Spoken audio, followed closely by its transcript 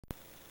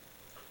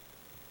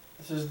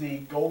This is the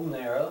Golden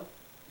Era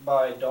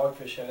by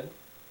Dogfish Head.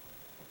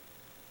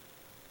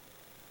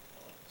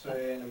 It's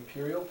an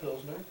Imperial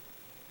Pilsner.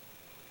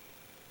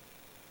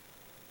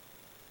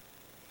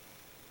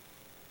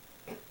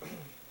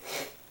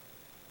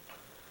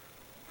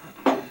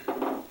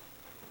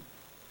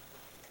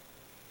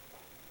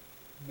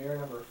 Beer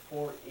number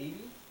 480.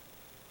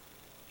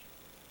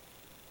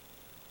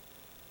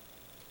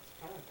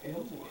 It's kind of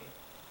pale to me.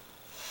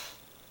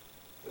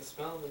 The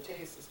smell and the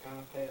taste is kind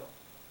of pale.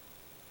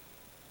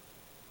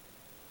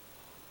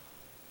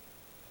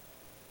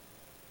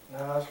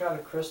 No, it's got a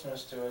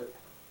crispness to it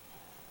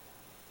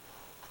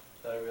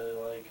that I really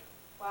like.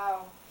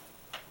 Wow.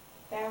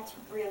 That's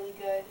really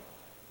good.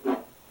 Is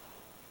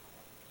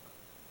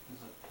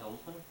it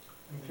Pilsner?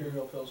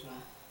 Imperial Pilsner.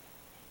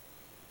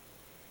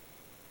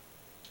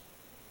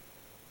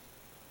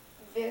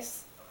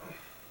 This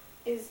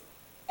is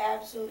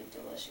absolutely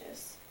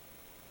delicious.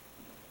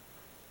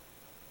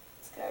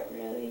 It's got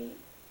really...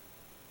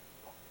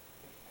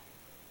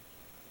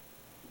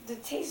 The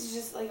taste is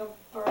just like a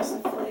burst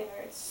of flavor.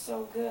 It's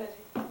so good.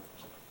 I don't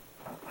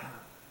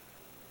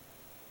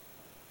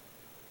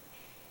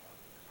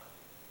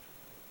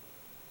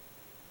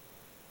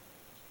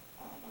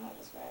know how to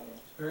describe it.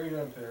 It's very good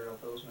Imperial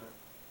Pilsner.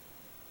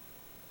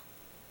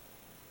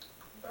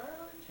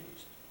 Very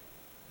tasty.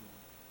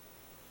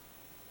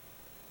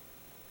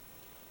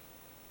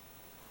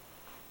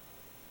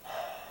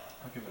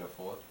 I'll give it a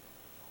 4.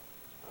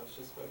 I was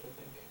just about to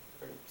think,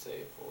 or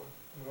say 4.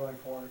 I'm going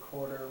 4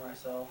 1/4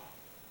 myself.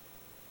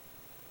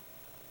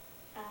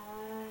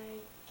 I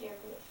give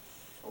it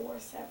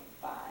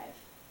 4.75.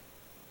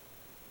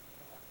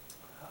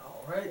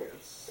 Alright.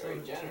 Very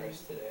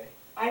generous today.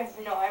 I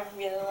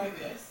really like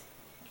this.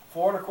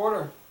 4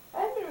 1/4.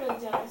 I've been really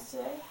generous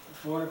today.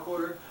 4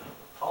 1/4.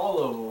 All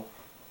oval.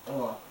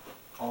 Oh,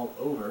 all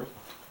over.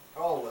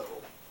 All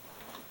level.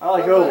 I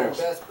like Love letter ovals.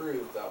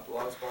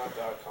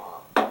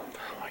 bestbrews.blogspot.com. Oh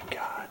my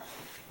god.